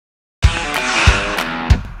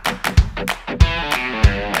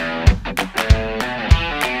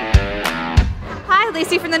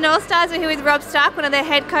Lucy from the Northstars. We're here with Rob Starke, one of their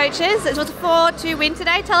head coaches. It was a 4-2 win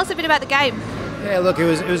today. Tell us a bit about the game. Yeah, look, it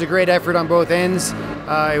was a great effort on both ends.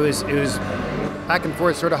 It was back and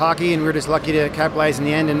forth sort of hockey, and we were just lucky to capitalize in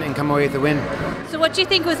the end and come away with the win. So what do you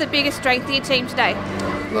think was the biggest strength of your team today?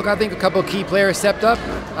 Look, I think a couple of key players stepped up.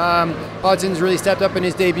 Hudson's really stepped up in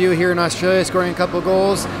his debut here in Australia, scoring a couple of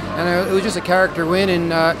goals, and it was just a character win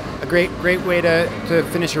and a great way to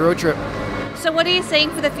finish a road trip. So what are you seeing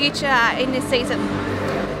for the future in this season?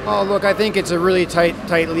 Oh, look, I think it's a really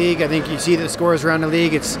tight league. I think you see the scores around the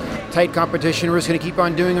league. It's tight competition. We're just going to keep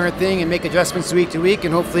on doing our thing and make adjustments week to week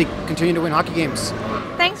and hopefully continue to win hockey games.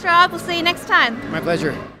 Thanks, Rob. We'll see you next time. My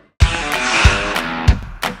pleasure.